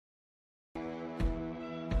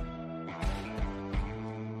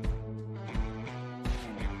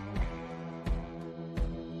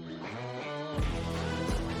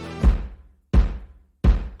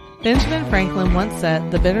Benjamin Franklin once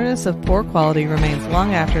said, "The bitterness of poor quality remains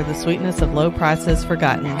long after the sweetness of low price is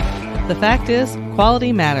forgotten." The fact is,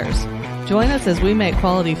 quality matters. Join us as we make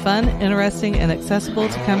quality fun, interesting, and accessible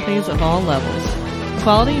to companies of all levels.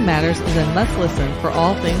 Quality Matters is a must-listen for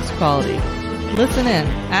all things quality. Listen in,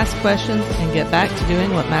 ask questions, and get back to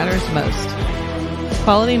doing what matters most.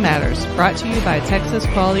 Quality Matters, brought to you by Texas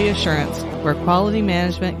Quality Assurance, where quality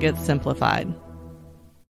management gets simplified.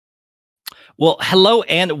 Well, hello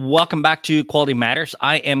and welcome back to Quality Matters.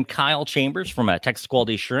 I am Kyle Chambers from Texas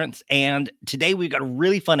Quality Assurance, and today we've got a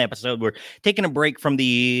really fun episode. We're taking a break from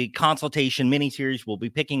the consultation mini-series. We'll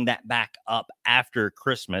be picking that back up after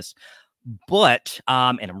Christmas. But,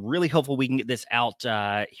 and I'm really hopeful we can get this out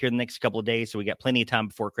here in the next couple of days, so we got plenty of time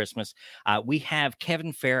before Christmas. We have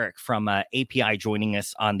Kevin Ferrick from API joining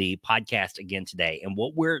us on the podcast again today. And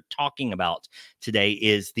what we're talking about today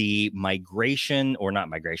is the migration, or not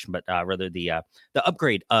migration, but rather the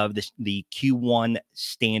upgrade of the Q1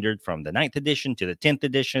 standard from the 9th edition to the 10th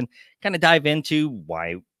edition. Kind of dive into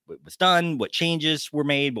why it was done, what changes were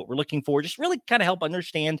made, what we're looking for, just really kind of help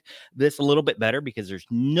understand this a little bit better, because there's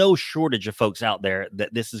no shortage of folks out there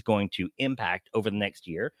that this is going to impact over the next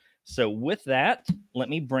year. So with that, let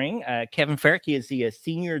me bring Kevin Ferrick. He is the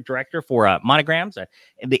Senior Director for Monograms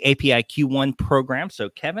in the API Q1 program. So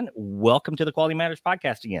Kevin, welcome to the Quality Matters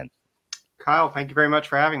podcast again. Kyle, thank you very much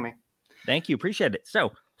for having me. Thank you. Appreciate it.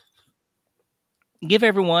 So give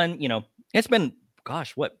everyone, it's been,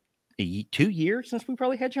 2 years since we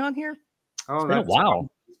probably had you on here. Oh, it's been a while.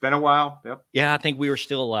 It's been a while. Yep. Yeah, I think we were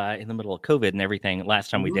still in the middle of COVID and everything last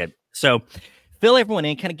time we did. So fill everyone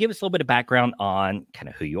in, kind of give us a little bit of background on kind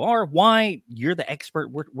of who you are, why you're the expert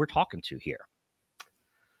we're talking to here.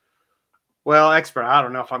 Well, expert, I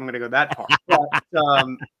don't know if I'm going to go that far. But,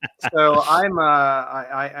 so I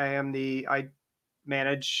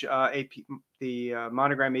manage the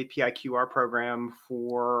Monogram API QR program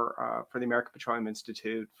for the American Petroleum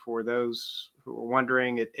Institute. For those who are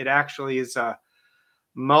wondering, it actually is a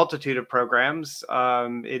multitude of programs.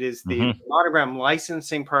 It is the Monogram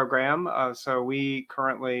licensing program. So we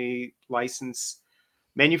currently license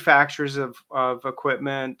manufacturers of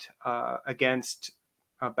equipment against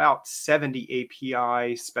about 70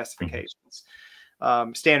 API specifications,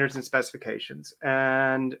 standards and specifications.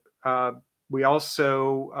 And we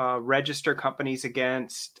also register companies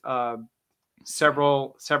against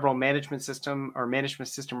several management system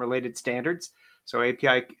related standards. So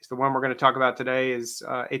API, the one we're going to talk about today, is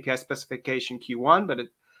API specification Q1, but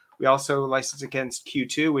we also license against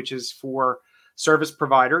Q2, which is for service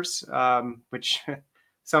providers, which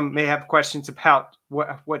some may have questions about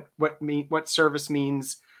what service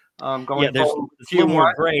means. Going there's a little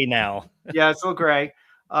more gray now. Yeah, it's a little gray.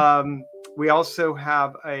 We also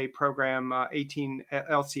have a program, 18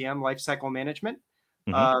 LCM, Lifecycle Management.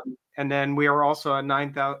 And then we are also a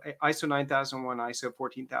ISO 9001, ISO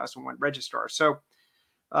 14001 registrar. So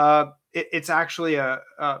it's actually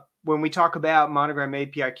when we talk about Monogram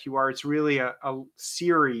API QR, it's really a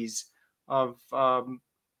series of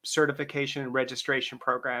certification and registration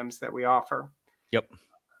programs that we offer. Yep.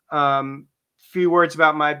 Few words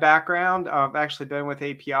about my background. I've actually been with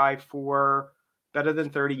API for better than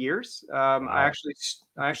 30 years. Wow. I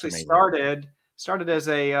actually started as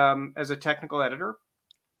a technical editor,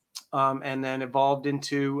 and then evolved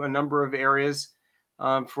into a number of areas.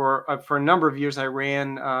 For a number of years, I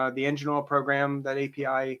ran the engine oil program that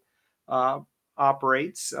API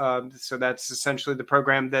operates. So that's essentially the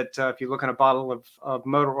program that if you look at a bottle of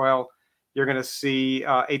motor oil, you're going to see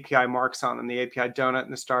API marks on them, the API donut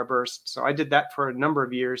and the starburst. So I did that for a number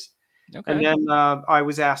of years. Okay. And then I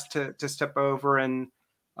was asked to step over and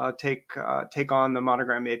take on the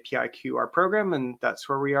Monogram API QR program, and that's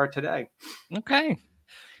where we are today. Okay.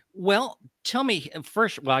 Well, tell me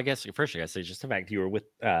first. Well, I guess first I got to say just the fact that you were with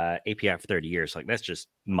API for 30 years, like that's just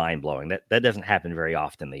mind blowing. That doesn't happen very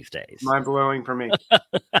often these days. Mind blowing for me.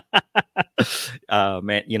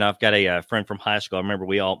 Man, I've got a friend from high school. I remember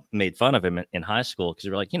we all made fun of him in high school because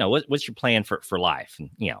we were like, what's your plan for life? And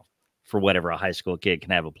for whatever a high school kid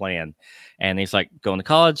can have a plan. And he's like, going to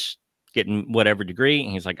college, getting whatever degree.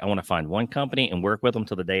 And he's like, I want to find one company and work with them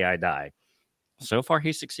till the day I die. So far,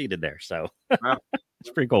 he succeeded there. So wow. It's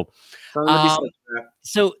pretty cool.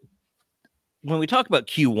 So when we talk about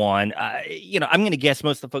Q1, I'm going to guess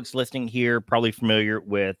most of the folks listening here probably familiar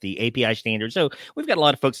with the API standard. So we've got a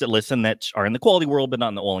lot of folks that listen that are in the quality world, but not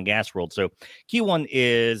in the oil and gas world. So Q1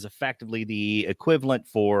 is effectively the equivalent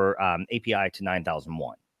for API to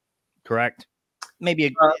 9001. Correct?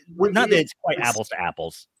 Maybe not that it's quite apples to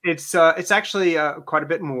apples. It's actually quite a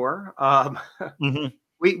bit more.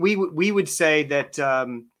 We would say that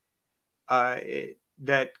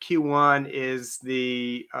Q1 is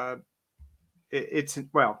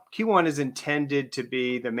Q1 is intended to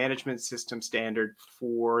be the management system standard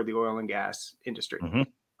for the oil and gas industry.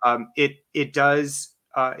 It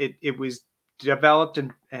was developed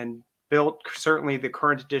and built, certainly the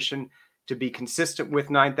current edition, to be consistent with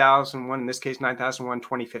 9001, in this case 9001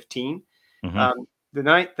 2015.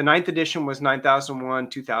 The ninth edition was 9001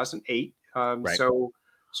 2008. Right.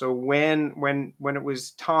 So when it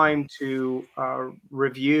was time to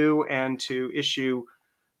review and to issue,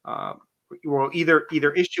 either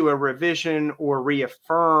issue a revision or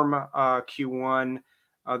reaffirm Q1,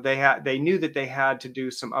 they knew that they had to do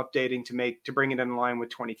some updating to bring it in line with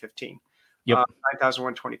 2015.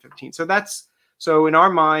 9001 2015. So in our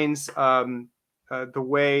minds, the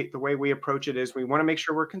way we approach it is we want to make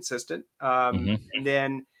sure we're consistent, and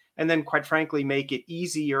then quite frankly make it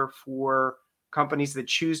easier for companies that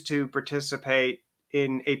choose to participate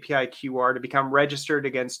in API QR to become registered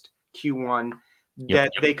against Q1, that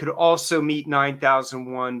they could also meet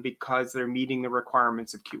 9001 because they're meeting the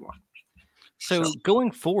requirements of Q1. So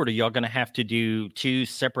going forward, are y'all going to have to do two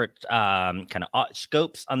separate kind of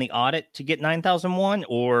scopes on the audit to get 9001,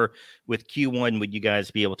 or with Q1 would you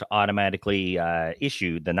guys be able to automatically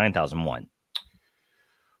issue the 9001?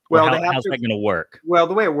 Well, how's that going to work? Well,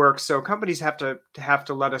 the way it works, so companies have to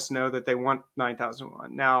let us know that they want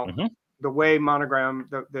 9001. Now, the way Monogram,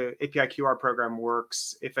 the API QR program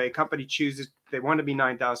works, if a company chooses they want to be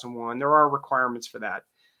 9001, there are requirements for that.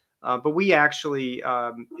 But we actually,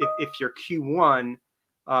 if you're Q1,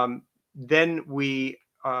 then we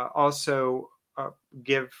also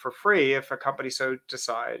give for free, if a company so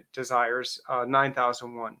desires,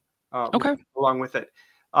 9001 along with it.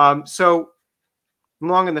 So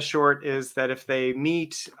long and the short is that if they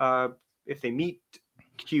meet Q1,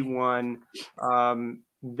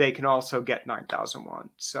 they can also get 9001.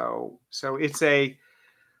 So it's a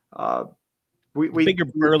bigger,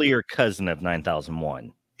 burlier cousin of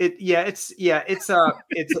 9001. It's a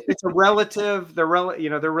relative. They're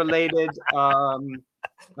related.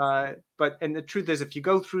 But the truth is, if you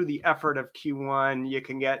go through the effort of Q1,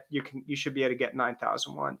 you should be able to get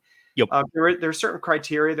 9001. There are certain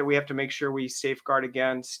criteria that we have to make sure we safeguard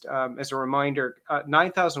against. As a reminder,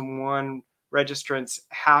 9001 registrants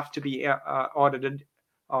have to be audited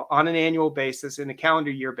on an annual basis, in a calendar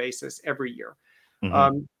year basis, every year.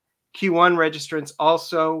 Q1 registrants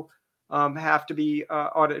also have to be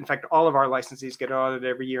audited. In fact, all of our licensees get audited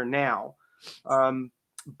every year now.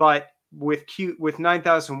 But with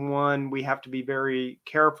 9001, we have to be very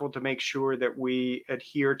careful to make sure that we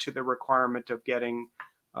adhere to the requirement of getting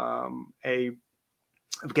the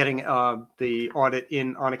audit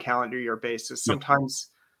in on a calendar year basis. Sometimes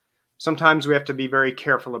we have to be very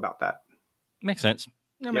careful about that. Makes sense.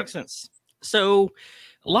 That makes sense. So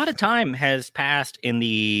a lot of time has passed in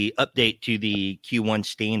the update to the Q1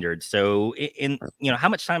 standard. So how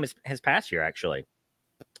much time has passed here actually?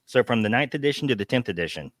 So from the 9th edition to the 10th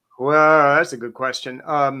edition. Well, that's a good question.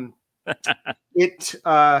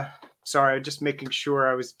 Sorry, just making sure.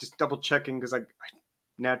 I was just double checking because I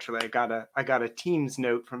got a Teams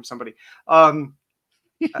note from somebody. So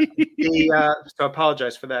I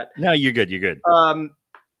apologize for that. No, you're good. You're good.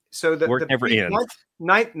 So the work never ends.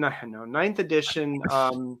 Ninth edition.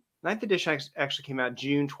 Ninth edition actually came out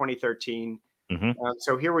June 2013.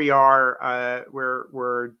 So here we are.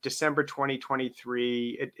 We're December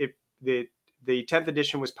 2023. The 10th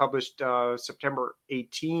edition was published September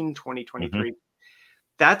 18, 2023.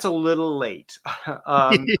 That's a little late.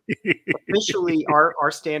 Officially,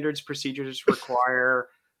 our standards procedures require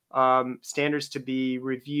standards to be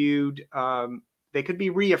reviewed. They could be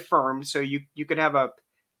reaffirmed. So you could have a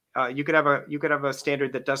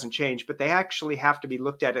standard that doesn't change, but they actually have to be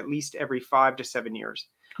looked at least every 5 to 7 years.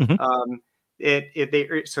 So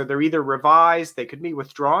they're either revised, they could be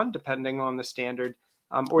withdrawn depending on the standard,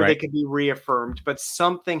 or they could be reaffirmed. But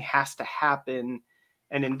something has to happen,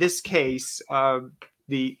 and in this case,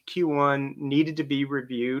 the Q1 needed to be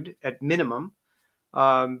reviewed at minimum.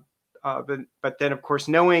 But then, of course,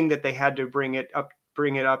 knowing that they had to bring it up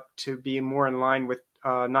to be more in line with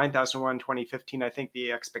 9001 2015, I think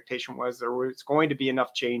the expectation was there was going to be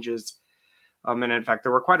enough changes, and in fact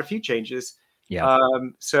there were quite a few changes.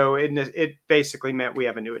 So it basically meant we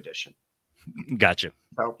have a new edition. Gotcha.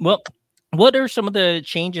 Well, what are some of the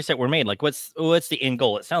changes that were made? Like what's the end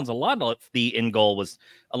goal? It sounds a lot like the end goal was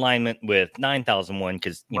alignment with 9001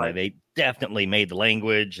 because they definitely made the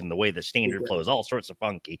language and the way the standard flows all sorts of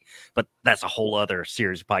funky, but that's a whole other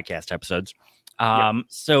series of podcast episodes.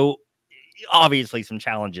 So obviously some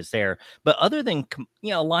challenges there, but other than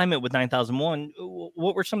alignment with 9001,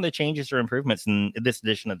 what were some of the changes or improvements in this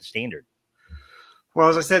edition of the standard? Well,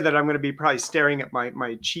 as I said, that I'm going to be probably staring at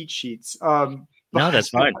my cheat sheets. No, that's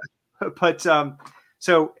fine. But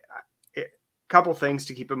so a couple things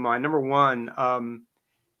to keep in mind. Number one,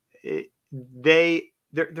 they're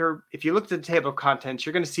if you look at the table of contents,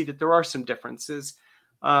 you're going to see that there are some differences.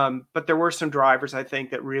 But there were some drivers, I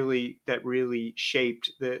think, that really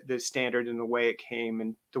shaped the standard and the way it came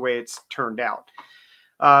and the way it's turned out.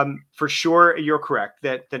 For sure, you're correct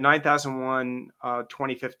that the 9001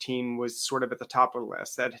 2015 was sort of at the top of the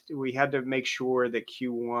list. That we had to make sure that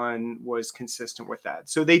Q1 was consistent with that.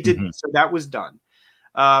 So they did. So that was done.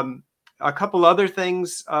 A couple other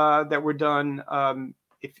things that were done.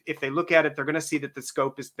 If they look at it, they're going to see that the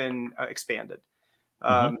scope has been expanded.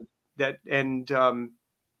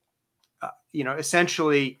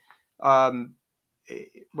 Essentially,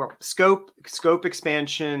 scope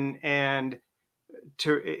expansion, and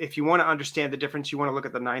if you want to understand the difference, you want to look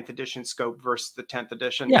at the 9th edition scope versus the 10th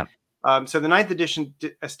edition. Yeah. So the 9th edition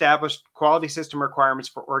established quality system requirements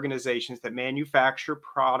for organizations that manufacture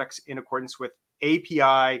products in accordance with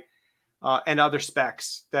API and other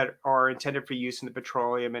specs that are intended for use in the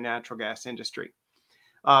petroleum and natural gas industry.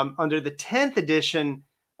 Under the 10th edition,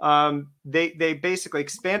 they basically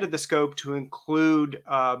expanded the scope to include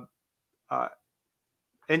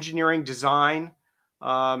engineering, design,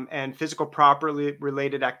 and physical property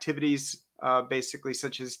related activities, basically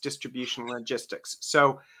such as distribution and logistics.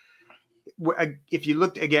 So if you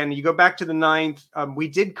looked again, you go back to the 9th, we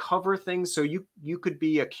did cover things. So you could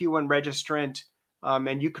be a Q1 registrant,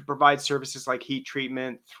 and you could provide services like heat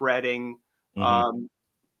treatment, threading,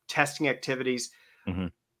 testing activities.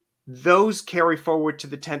 Those carry forward to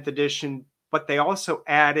the 10th edition, but they also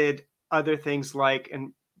added other things like,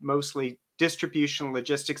 and mostly distribution,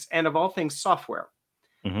 logistics, and of all things, software.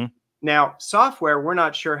 Now, software, we're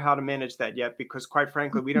not sure how to manage that yet because, quite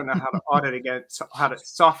frankly, we don't know how to audit against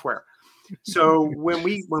software. So when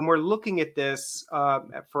we're looking at this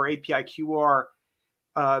for API QR,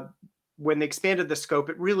 when they expanded the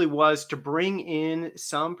scope, it really was to bring in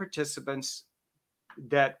some participants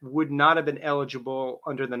that would not have been eligible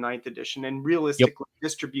under the 9th edition. And realistically,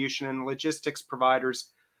 distribution and logistics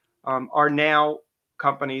providers are now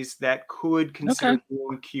companies that could consider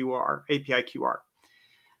doing API QR.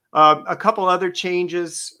 A couple other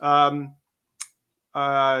changes, some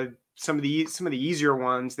of the easier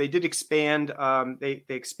ones. They did expand. They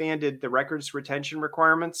expanded the records retention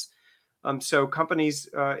requirements. So companies,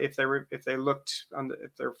 if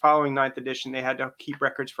they're following 9th edition, they had to keep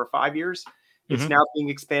records for 5 years. It's now being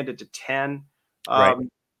expanded to 10.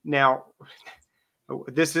 Now,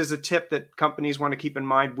 this is a tip that companies want to keep in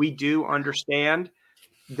mind. We do understand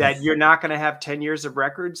that you're not going to have 10 years of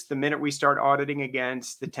records the minute we start auditing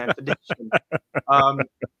against the 10th edition.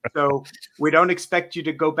 So we don't expect you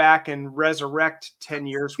to go back and resurrect 10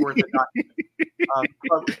 years worth of documents.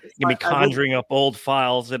 You'll be conjuring up old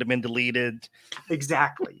files that have been deleted.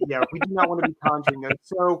 Exactly. Yeah, we do not want to be conjuring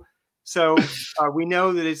those. So we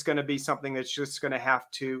know that it's going to be something that's just going to have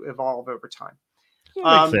to evolve over time.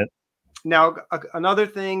 Makes sense. Now, another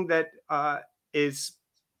thing that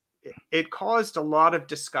it caused a lot of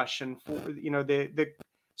discussion for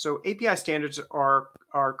so API standards are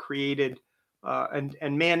created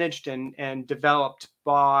and managed and developed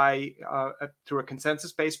by through a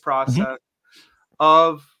consensus-based process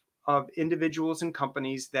of individuals and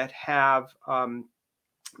companies that have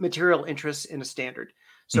material interests in a standard.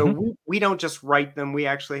 So we don't just write them. We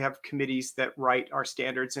actually have committees that write our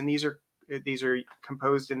standards, and these are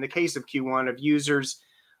composed in the case of Q1 of users,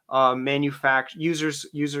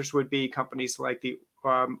 users would be companies like the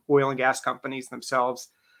oil and gas companies themselves,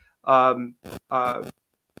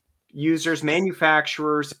 users,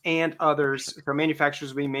 manufacturers, and others. So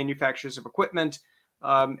manufacturers would be manufacturers of equipment,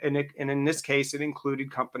 and in this case, it included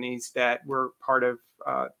companies that were part of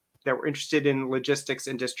that were interested in logistics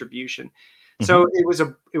and distribution. So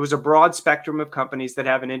it was a broad spectrum of companies that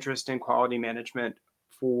have an interest in quality management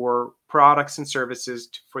for products and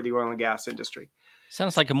services for the oil and gas industry.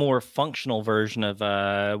 Sounds like a more functional version of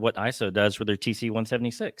what ISO does with their TC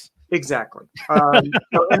 176. Exactly. And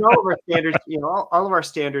all of our standards, all of our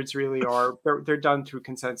standards really are they're done through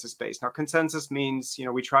consensus based. Now, consensus means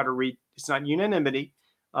we try to read. It's not unanimity,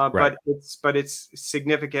 but it's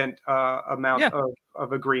significant amount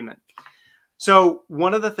of agreement. So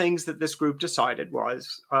one of the things that this group decided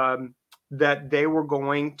was that they were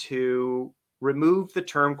going to remove the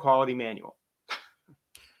term quality manual.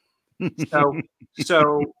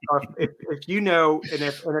 So if you know, and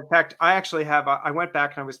in fact, I actually have, I went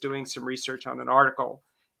back and I was doing some research on an article,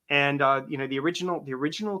 and the original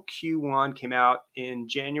Q1 came out in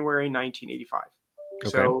January 1985.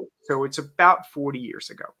 Okay. So it's about 40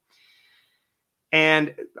 years ago.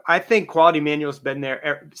 And I think quality manual's been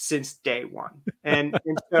there since day one, and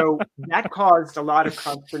so that caused a lot of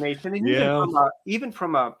consternation. And even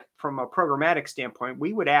from a programmatic standpoint,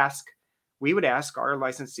 we would ask our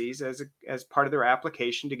licensees as part of their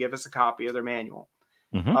application to give us a copy of their manual,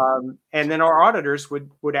 and then our auditors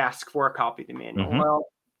would ask for a copy of the manual. Well,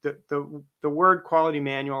 the word quality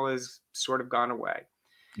manual has sort of gone away.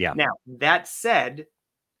 Yeah. Now that said,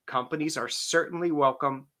 companies are certainly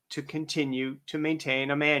welcome to continue to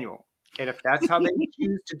maintain a manual. And if that's how they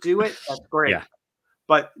choose to do it, that's great. Yeah.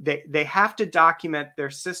 But they have to document their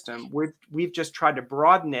system. We've just tried to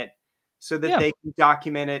broaden it so that they can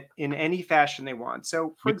document it in any fashion they want.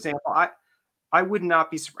 So, for example, I would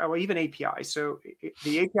not be surprised, well, even API. So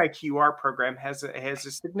the API QR program has a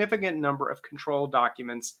significant number of control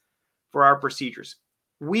documents for our procedures.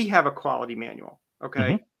 We have a quality manual,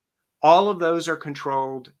 okay? All of those are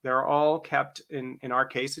controlled. They're all kept in our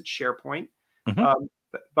case, it's SharePoint.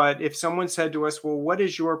 But if someone said to us, well, what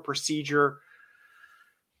is your procedure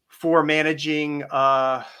for managing,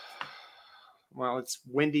 well, it's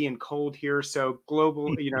windy and cold here. So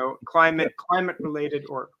global, climate related,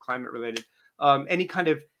 any kind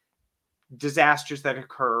of disasters that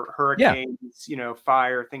occur, hurricanes,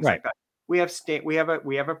 fire, things like that. We have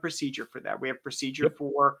a procedure for that. We have a procedure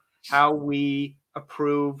for how we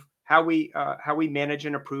approve, how we manage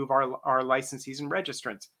and approve our licensees and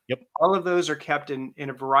registrants. All of those are kept in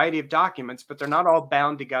a variety of documents, but they're not all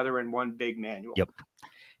bound together in one big manual.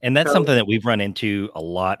 And that's something that we've run into a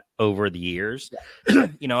lot over the years. I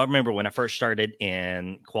remember when I first started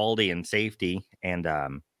in quality and safety, and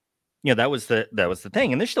that was the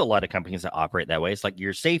thing. And there's still a lot of companies that operate that way. It's like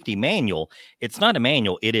your safety manual. It's not a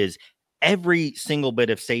manual. It is every single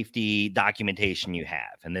bit of safety documentation you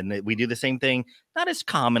have. And then we do the same thing, not as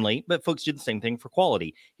commonly, but folks do the same thing for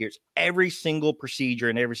quality. Here's every single procedure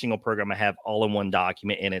and every single program I have all in one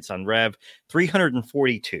document, and it's on Rev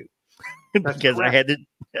 342. Because I had to,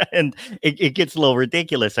 and it gets a little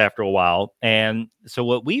ridiculous after a while. And so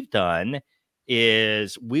what we've done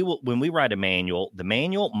is when we write a manual,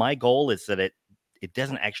 my goal is that it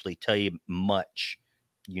doesn't actually tell you much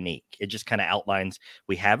unique. It just kind of outlines,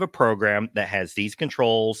 we have a program that has these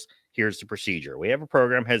controls. Here's the procedure. We have a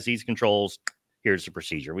program has these controls. Here's the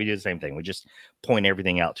procedure. We do the same thing. We just point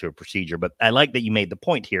everything out to a procedure. But I like that you made the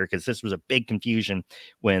point here, because this was a big confusion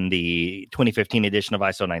when the 2015 edition of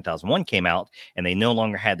ISO 9001 came out and they no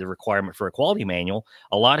longer had the requirement for a quality manual.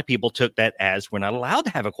 A lot of people took that as we're not allowed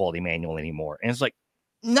to have a quality manual anymore. And it's like,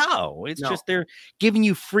 no, just they're giving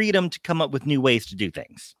you freedom to come up with new ways to do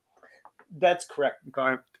things. That's correct.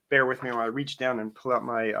 Bear with me while I reach down and pull out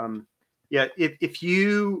my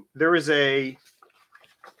there is a,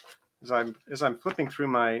 as I'm flipping through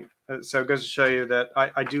my, so it goes to show you that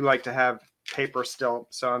I do like to have paper still.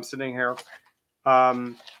 So I'm sitting here.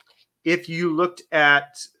 If you looked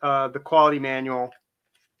at the quality manual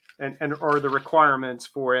and or the requirements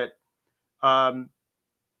for it,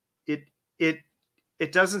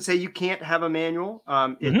 it doesn't say you can't have a manual.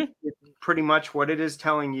 It pretty much what it is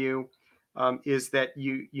telling you is that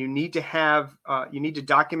you need to have you need to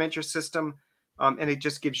document your system. And it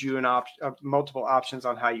just gives you multiple options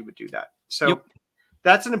on how you would do that. So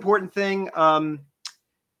that's an important thing.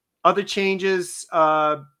 Other changes,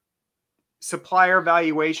 supplier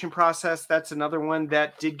evaluation process. That's another one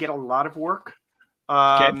that did get a lot of work.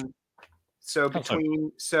 So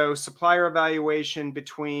supplier evaluation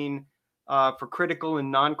between for critical and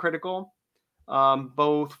non-critical,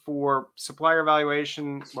 both for supplier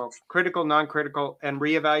evaluation, critical, non-critical, and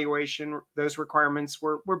reevaluation. Those requirements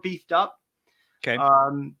were beefed up.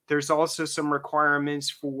 There's also some requirements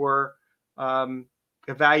for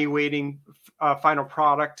evaluating final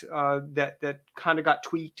product that kind of got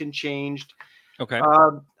tweaked and changed.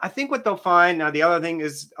 I think what they'll find now, the other thing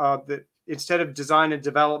is that instead of design and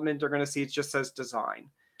development, they're going to see it just says design.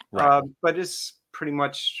 But it's pretty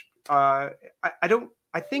much I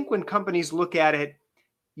think when companies look at it,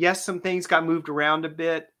 yes, some things got moved around a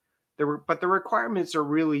bit. But the requirements are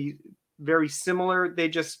really very similar. They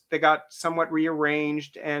got somewhat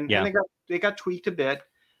rearranged and they got tweaked a bit.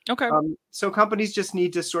 So companies just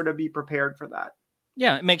need to sort of be prepared for that.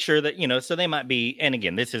 Make sure that, so they might be, and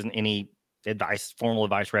again, this isn't any formal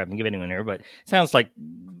advice we're having to give anyone here, but it sounds like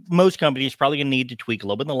most companies probably gonna need to tweak a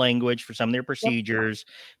little bit in the language for some of their procedures,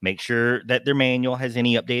 make sure that their manual has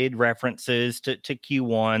any updated references to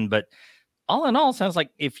Q1. But all in all, sounds like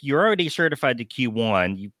if you're already certified to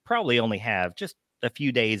Q1, you probably only have just a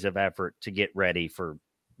few days of effort to get ready for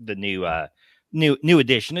the new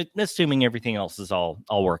edition, assuming everything else is all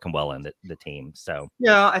working well in the team. So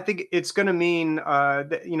I think it's going to mean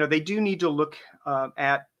that they do need to look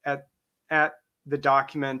at the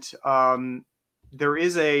document,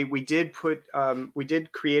 we did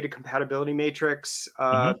create a compatibility matrix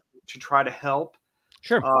to try to help.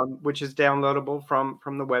 Sure. Which is downloadable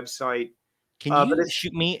from the website. Can you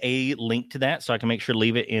shoot me a link to that so I can make sure to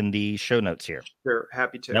leave it in the show notes here? Sure,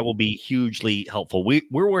 happy to. That will be hugely helpful. We're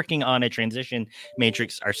working on a transition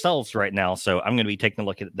matrix ourselves right now, so I'm going to be taking a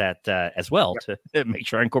look at that as well to make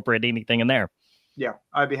sure I incorporate anything in there. Yeah,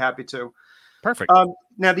 I'd be happy to. Perfect.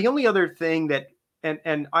 Now, the only other thing that,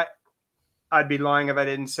 and I'd be lying if I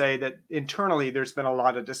didn't say that internally there's been a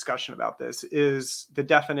lot of discussion about this, is the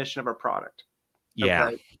definition of a product. Yeah.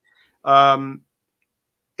 Okay. I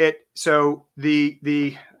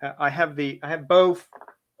have both.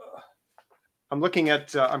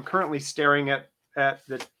 I'm currently staring at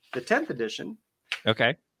the 10th edition.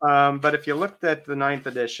 Okay. But if you looked at the 9th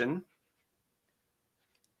edition,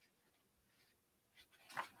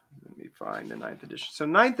 let me find the 9th edition. So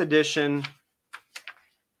 9th edition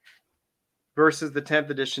versus the 10th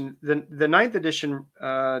edition. The 9th edition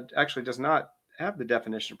actually does not have the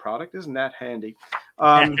definition of product. Isn't that handy?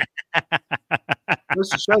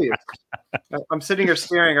 Just to show you, I'm sitting here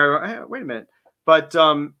staring. I go, hey, wait a minute. But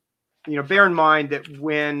bear in mind that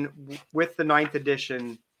with the 9th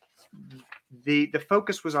edition, the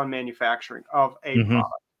focus was on manufacturing of a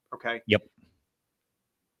product. Okay. Yep.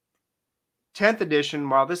 10th edition,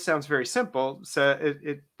 while this sounds very simple, so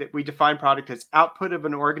that we define product as output of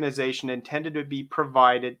an organization intended to be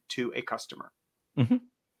provided to a customer. Mm-hmm.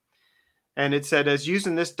 And it said, as used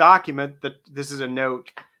in this document, this is a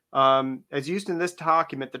note. As used in this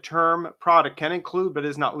document, the term product can include, but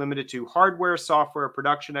is not limited to, hardware, software,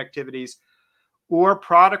 production activities, or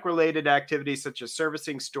product-related activities such as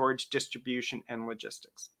servicing, storage, distribution, and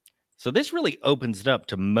logistics. So this really opens it up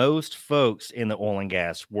to most folks in the oil and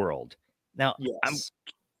gas world. Now, yes.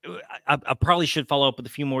 I probably should follow up with a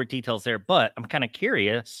few more details there, but I'm kind of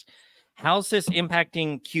curious, how's this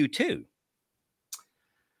impacting Q2?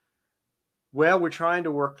 Well, we're trying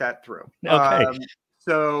to work that through. Okay.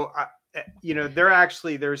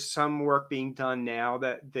 There's some work being done now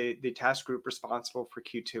that the task group responsible for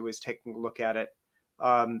Q2 is taking a look at it.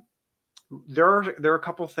 There are a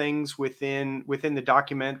couple things within the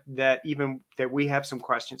document that we have some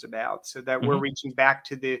questions about, so that we're reaching back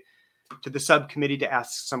to the subcommittee to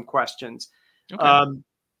ask some questions. Okay.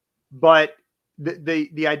 But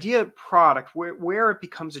the idea of product, where it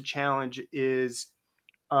becomes a challenge is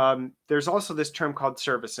there's also this term called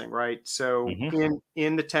servicing, right? So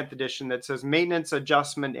in the 10th edition that says maintenance,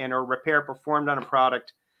 adjustment, and or repair performed on a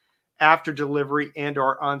product after delivery and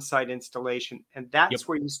or on-site installation. And that's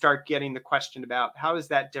where you start getting the question about how is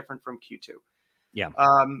that different from Q2? Yeah.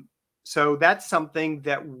 So that's something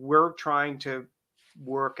that we're trying to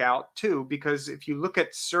work out too, because if you look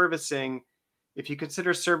at servicing, if you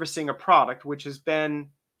consider servicing a product, which has been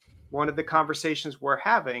one of the conversations we're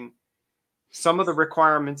having, some of the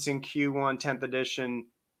requirements in Q1 10th edition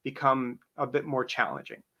become a bit more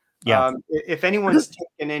challenging. Yeah. If anyone's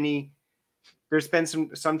taken there's been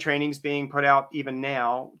some trainings being put out even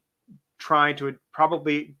now,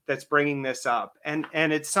 that's bringing this up. And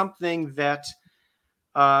it's something that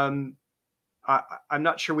I'm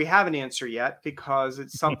not sure we have an answer yet, because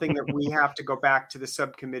it's something that we have to go back to the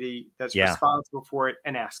subcommittee that's responsible for it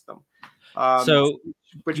and ask them.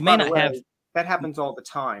 Which you may not have. That happens all the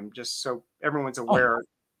time, just so everyone's aware.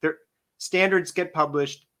 Standards get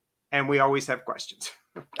published, and we always have questions.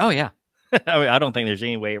 Oh, yeah. I don't think there's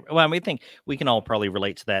any way. Well, I think we can all probably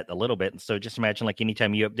relate to that a little bit. And so just imagine, like,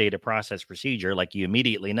 anytime you update a process procedure, like, you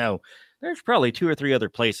immediately know there's probably 2 or 3 other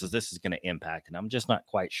places this is going to impact. And I'm just not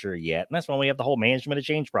quite sure yet. And that's when we have the whole management of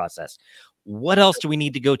change process. What else do we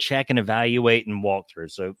need to go check and evaluate and walk through?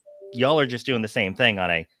 So y'all are just doing the same thing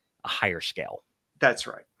on a higher scale. That's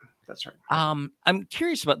right. That's right. I'm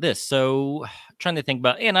curious about this. So trying to think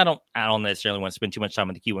about, and I don't necessarily want to spend too much time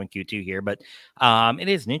on the Q1, Q2 here, but it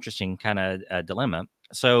is an interesting kind of dilemma.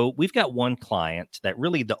 So we've got one client that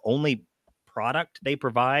really the only product they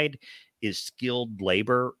provide is skilled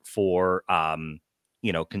labor for,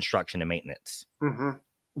 construction and maintenance. Mm-hmm.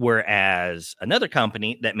 Whereas another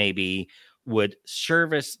company that maybe would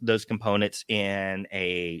service those components in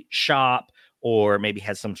a shop, or maybe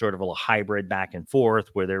has some sort of a hybrid back and forth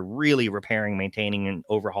where they're really repairing, maintaining, and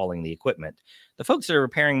overhauling the equipment. The folks that are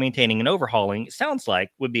repairing, maintaining, and overhauling, it sounds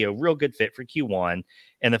like, would be a real good fit for Q1.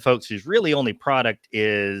 And the folks whose really only product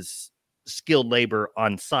is skilled labor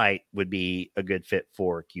on site would be a good fit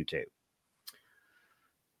for Q2.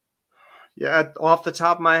 Yeah, off the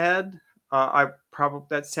top of my head,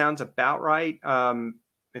 that sounds about right.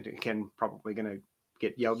 Again, probably going to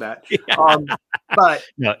get yelled at. But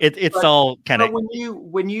no, it's all kind of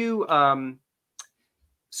when you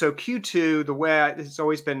Q2, the way it's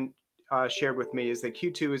always been shared with me is that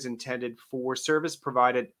Q2 is intended for service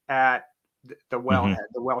provided at the wellhead,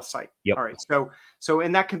 the well site. Yep. All right.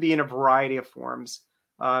 And that can be in a variety of forms.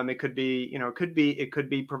 It could be, it could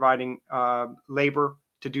be providing labor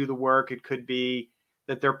to do the work. It could be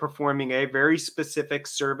that they're performing a very specific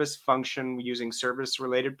service function using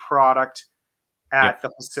service-related product at the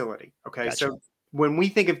facility. Okay. Gotcha. So when we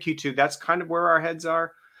think of Q2, that's kind of where our heads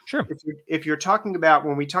are. Sure. If you're talking about,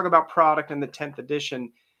 when we talk about product in the 10th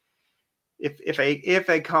edition, if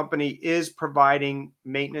a company is providing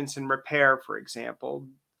maintenance and repair, for example,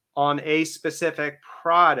 on a specific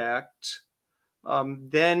product,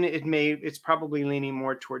 then it's probably leaning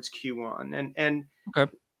more towards Q1.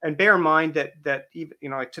 And bear in mind that even,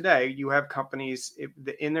 like today, you have companies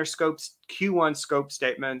in their scopes, Q1 scope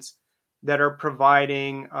statements, that are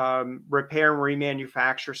providing repair and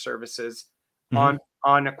remanufacture services on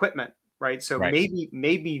equipment, right? So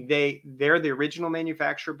maybe they're the original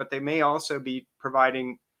manufacturer, but they may also be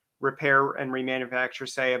providing repair and remanufacture,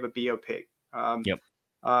 say, of a BOP.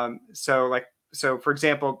 So for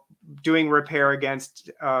example, doing repair against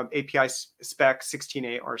API spec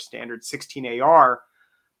 16A or standard 16AR,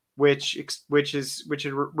 which is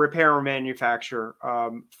repair or manufacture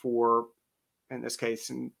for, in this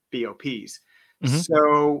case, in BOPs.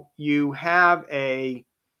 So you have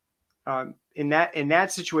in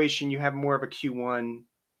that situation, you have more of a Q1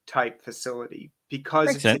 type facility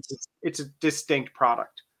because it's a distinct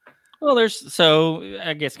product. Well,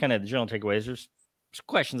 I guess kind of the general takeaways, there's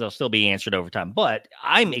questions that'll still be answered over time, but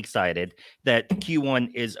I'm excited that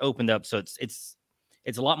Q1 is opened up. So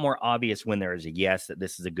it's a lot more obvious when there is a yes that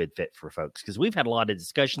this is a good fit for folks, because we've had a lot of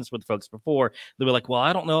discussions with folks before. They were like, well,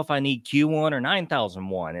 I don't know if I need Q1 or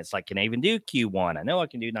 9001. It's like, can I even do Q1? I know I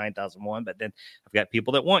can do 9001, but then I've got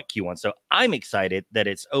people that want Q1. So I'm excited that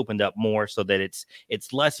it's opened up more so that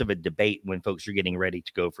it's less of a debate when folks are getting ready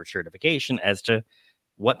to go for certification as to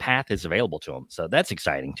what path is available to them. So that's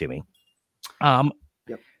exciting to me.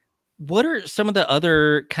 What are some of the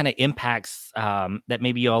other kind of impacts that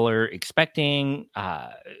maybe y'all are expecting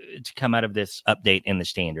to come out of this update in the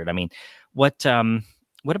standard? I mean, what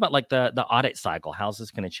about like the audit cycle? How's this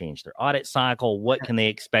going to change their audit cycle? What can they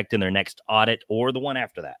expect in their next audit or the one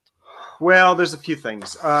after that? Well, there's a few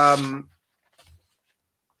things.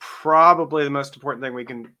 Probably the most important thing we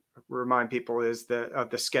can remind people is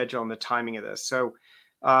the schedule and the timing of this. So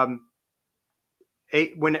when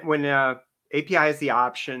API has the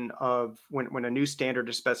option of when a new standard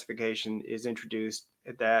or specification is introduced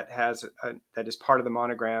that is part of the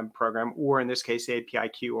Monogram program, or in this case, API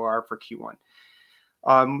QR for Q1.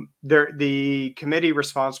 The committee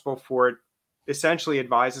responsible for it essentially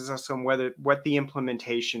advises us on what the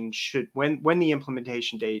implementation should, when the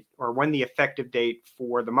implementation date or when the effective date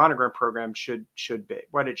for the Monogram program should be,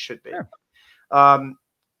 what it should be. Sure.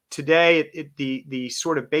 Today, the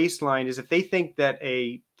sort of baseline is if they think that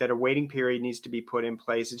a waiting period needs to be put in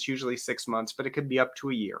place, it's usually 6 months, but it could be up to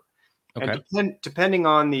a year. Okay. And depending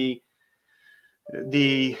on the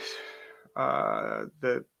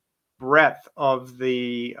breadth of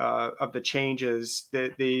the changes,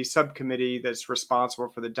 the subcommittee that's responsible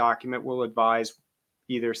for the document will advise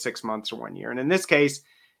either 6 months or 1 year. And in this case,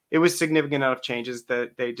 it was significant enough changes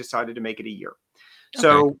that they decided to make it a year.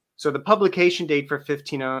 Okay. So the publication date for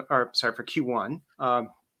Q1,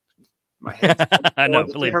 my head. I know,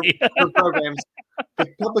 believe me. For programs, the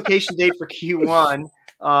publication date for Q1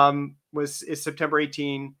 is September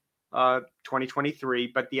 18,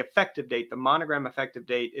 2023, but the effective date, the Monogram effective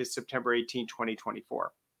date, is September 18,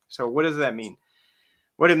 2024. So what does that mean?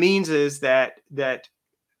 What it means is that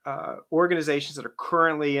organizations that are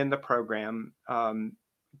currently in the program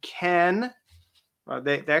can.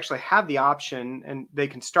 They actually have the option, and they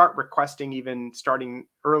can start requesting even starting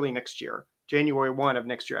early next year, January 1 of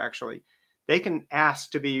next year. Actually, they can ask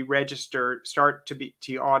to be registered,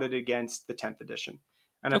 to audit against the 10th edition.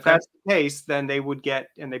 And if that's the case, then they would get,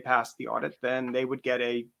 and they pass the audit, then they would get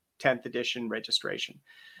a 10th edition registration.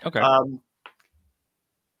 Okay.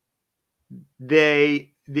 A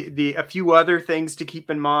few other things to keep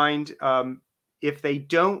in mind. If they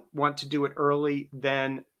don't want to do it early,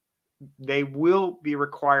 then they will be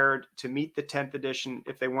required to meet the 10th edition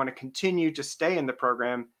if they want to continue to stay in the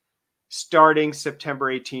program starting September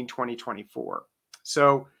 18, 2024.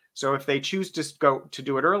 So if they choose to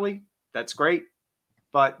do it early, that's great.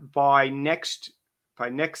 But by next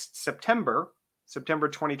September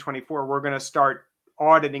 2024, we're going to start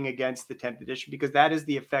auditing against the 10th edition because that is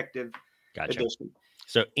the effective edition.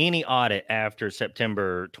 So any audit after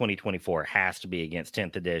September 2024 has to be against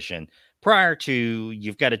 10th edition. Prior to,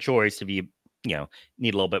 you've got a choice if you need a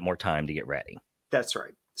little bit more time to get ready. That's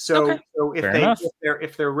right. So, Okay. so Fair enough.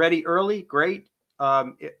 if they're ready early, great.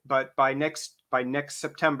 But by next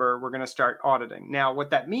September, we're going to start auditing. Now, what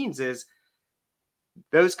that means is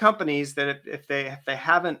those companies that if they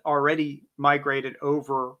haven't already migrated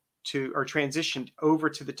over to or transitioned over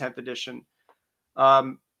to the 10th edition,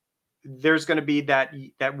 um, there's going to be that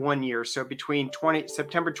 1 year. So between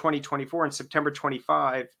September 2024 and September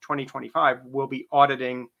 2025, we'll be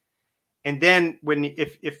auditing. And then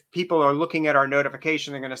if people are looking at our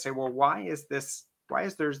notification, they're going to say, well, why is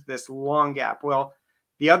there's this long gap? Well,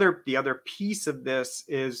 the other piece of this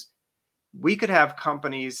is we could have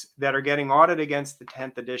companies that are getting audited against the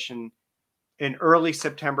 10th edition in early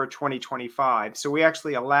September 2025. So we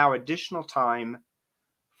actually allow additional time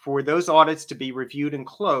for those audits to be reviewed and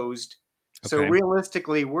closed. So Okay.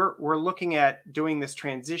 realistically, we're looking at doing this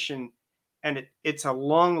transition, and it's a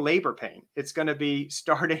long labor pain. It's going to be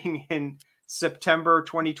starting in September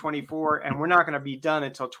 2024, and we're not going to be done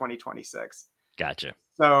until 2026. Gotcha.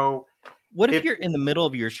 So what if you're in the middle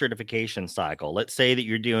of your certification cycle? Let's say that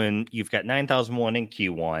you've got 9001 in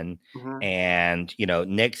Q1, and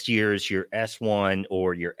next year's your S1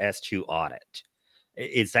 or your S2 audit.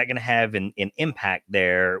 Is that going to have an impact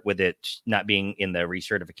there with it not being in the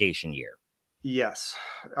recertification year? Yes,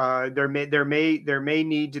 there may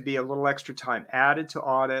need to be a little extra time added to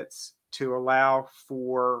audits to allow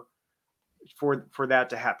for that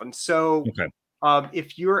to happen. So,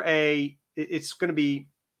 if you're it's going to be.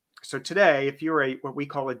 So today, if you're what we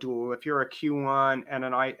call a dual, if you're a Q1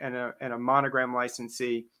 and a monogram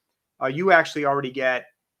licensee, you actually already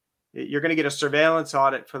you're going to get a surveillance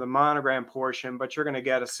audit for the monogram portion, but you're going to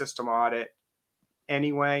get a system audit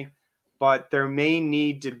anyway. But there may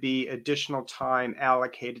need to be additional time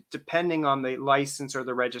allocated depending on the license or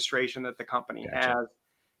the registration that the company has,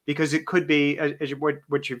 because it could be, as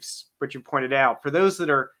what you've pointed out, for those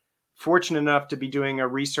that are fortunate enough to be doing a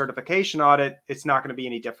recertification audit, it's not going to be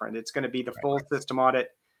any different. It's going to be the full system audit.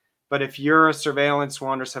 But if you're a surveillance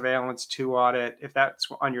 1 or surveillance 2 audit, if that's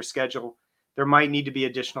on your schedule, there might need to be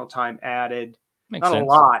additional time added. Makes Not sense. a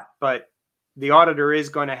lot, but the auditor is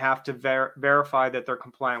going to have to verify that they're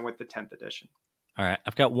compliant with the 10th edition. All right.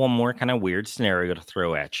 I've got one more kind of weird scenario to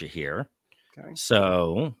throw at you here. Okay.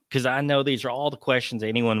 So, because I know these are all the questions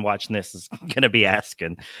anyone watching this is going to be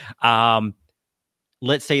asking.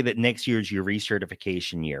 Let's say that next year is your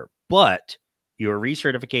recertification year, but your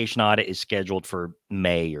recertification audit is scheduled for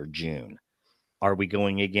May or June. Are we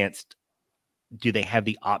going against, do they have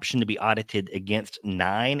the option to be audited against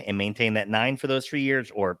 9 and maintain that 9 for those 3 years?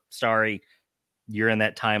 Or, sorry, you're in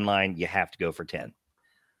that timeline, you have to go for 10?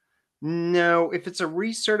 No, if it's a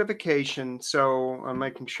recertification, so I'm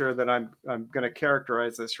making sure that I'm going to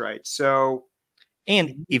characterize this right. So,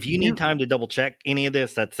 and if you need time to double check any of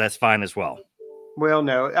this, that's fine as well. Well,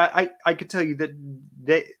 no, I could tell you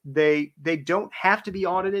that they don't have to be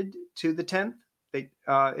audited to the 10th.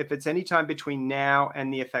 If it's any time between now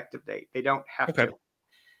and the effective date, they don't have to.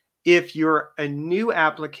 If you're a new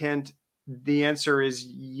applicant, the answer is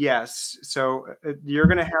yes. So you're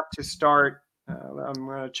going to have to start. I'm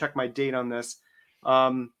going to check my date on this.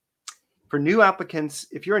 For new applicants,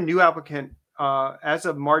 if you're a new applicant, as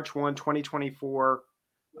of March 1, 2024,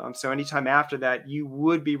 so anytime after that, you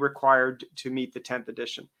would be required to meet the 10th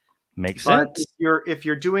edition. Makes sense. If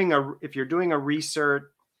you're doing a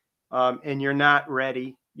recert and you're not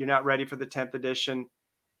ready for the 10th edition,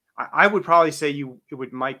 I would probably say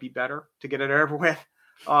might be better to get it over with.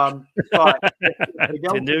 But I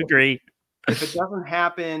tend to agree. If it doesn't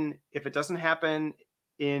happen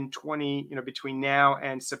in between now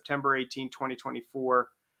and September 18, 2024,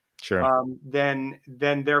 sure. Then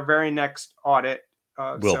their very next audit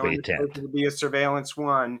will be 10. It will be a surveillance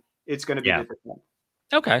 1. It's going to be the 10th.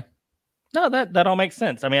 Okay. No, that all makes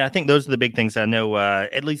sense. I mean, I think those are the big things I know,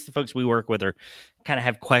 at least the folks we work with are kind of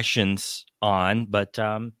have questions on. But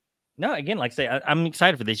no, again, like I say, I'm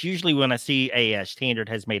excited for this. Usually when I see a standard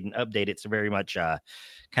has made an update, it's very much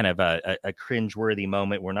kind of a cringeworthy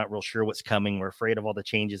moment. We're not real sure what's coming. We're afraid of all the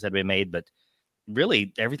changes that have been made. But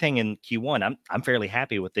really, everything in Q1, I'm fairly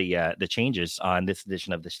happy with the changes on this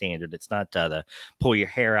edition of the standard. It's not the pull your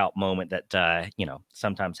hair out moment that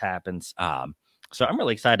sometimes happens. So I'm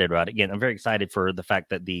really excited about it. Again, I'm very excited for the fact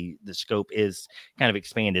that the scope is kind of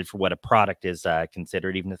expanded for what a product is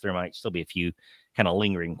considered, even if there might still be a few kind of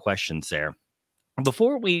lingering questions there.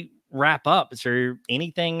 Before we wrap up, is there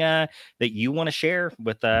anything that you want to share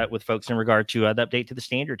with folks in regard to the update to the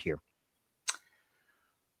standard here?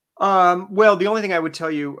 Well, the only thing I would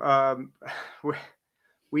tell you,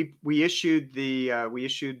 we issued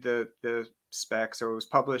the spec, so it was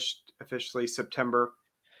published officially September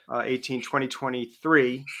 18,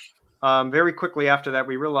 2023. Very quickly after that,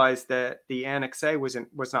 we realized that the Annex A was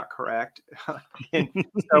not correct, and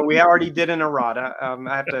so we already did an errata.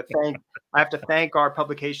 I have to thank our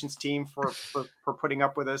publications team for putting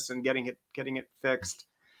up with us and getting it fixed.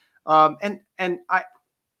 And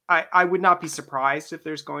I would not be surprised if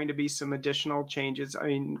there's going to be some additional changes. I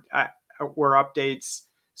mean, or updates.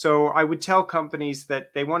 So I would tell companies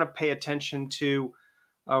that they want to pay attention to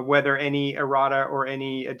whether any errata or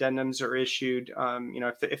any addendums are issued.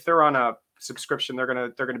 If they're on a subscription, they're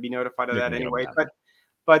gonna be notified of that anyway.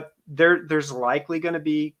 But there's likely going to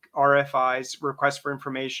be RFIs, requests for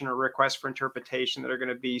information or requests for interpretation, that are going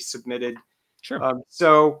to be submitted. Sure.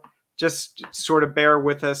 So just sort of bear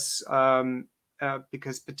with us,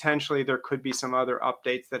 because potentially there could be some other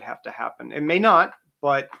updates that have to happen. It may not,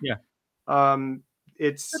 but yeah.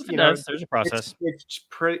 It's there's a process.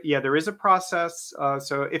 There is a process.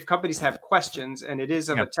 So if companies have questions and it is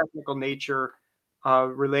of a technical nature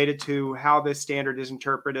related to how this standard is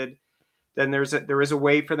interpreted, then there is a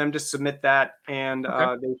way for them to submit that, and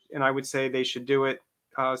I would say they should do it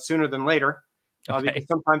sooner than later, because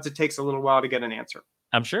sometimes it takes a little while to get an answer.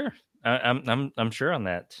 I'm sure. I'm sure on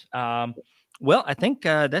that. Well, I think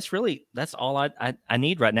that's all I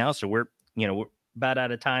need right now. So we're about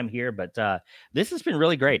out of time here, but this has been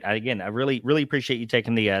really great. I really appreciate you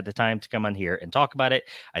taking the time to come on here and talk about it.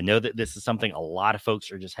 I know that this is something a lot of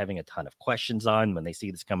folks are just having a ton of questions on when they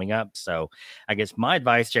see this coming up. So I guess my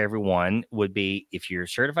advice to everyone would be, if you're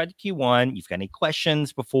certified to Q1, you've got any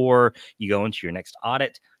questions before you go into your next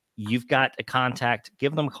audit, you've got a contact,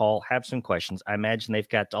 give them a call, have some questions. I imagine they've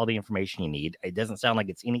got all the information you need. It doesn't sound like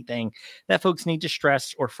it's anything that folks need to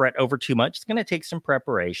stress or fret over too much. It's going to take some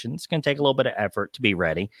preparation. It's going to take a little bit of effort to be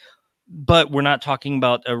ready. But we're not talking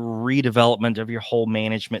about a redevelopment of your whole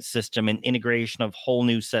management system and integration of whole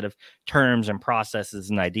new set of terms and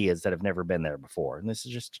processes and ideas that have never been there before. And this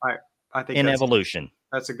is just I think an evolution.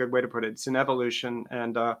 That's a good way to put it. It's an evolution.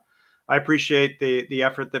 And I appreciate the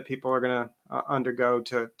effort that people are going to undergo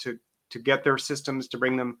to get their systems, to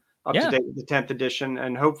bring them up to date with the 10th edition,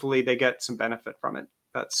 and hopefully they get some benefit from it.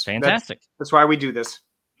 That's fantastic. That's why we do this.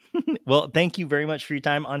 Well, thank you very much for your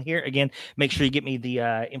time on here. Again, make sure you get me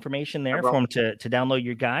the information there for them to download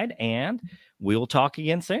your guide, and we will talk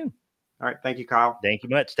again soon. All right. Thank you, Kyle. Thank you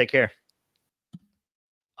much. Take care.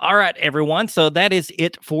 All right, everyone. So that is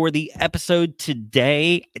it for the episode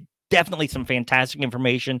today. Definitely some fantastic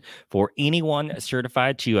information for anyone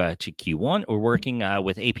certified to Q1 or working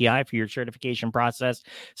with API for your certification process.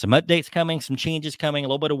 Some updates coming, some changes coming, a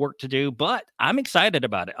little bit of work to do, but I'm excited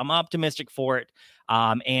about it. I'm optimistic for it.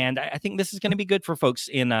 And I think this is going to be good for folks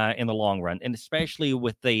in the long run, and especially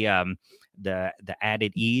with the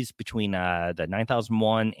added ease between the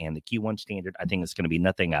 9001 and the Q1 standard. I think it's going to be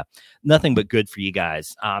nothing but good for you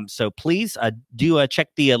guys. So please do check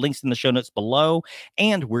the links in the show notes below,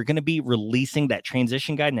 and we're going to be releasing that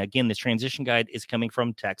transition guide. Now, again, this transition guide is coming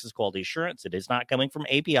from Texas Quality Assurance. It is not coming from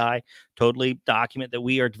API, totally document that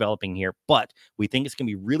we are developing here, but we think it's going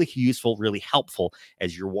to be really useful, really helpful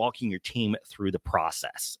as you're walking your team through the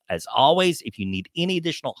process. As always, if you need any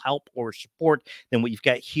additional help or support than what you've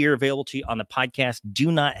got here available to you on the podcast,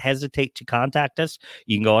 do not hesitate to contact us.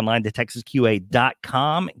 You can go online to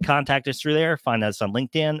texasqa.com and contact us through there. Find us on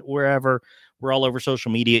LinkedIn, wherever. We're all over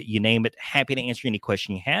social media, you name it. Happy to answer any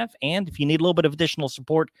question you have. And if you need a little bit of additional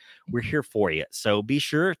support, we're here for you. So be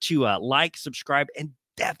sure to like, subscribe, and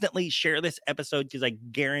definitely share this episode, because I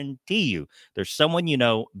guarantee you there's someone you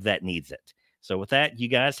know that needs it. So with that, you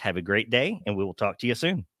guys have a great day, and we will talk to you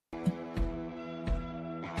soon.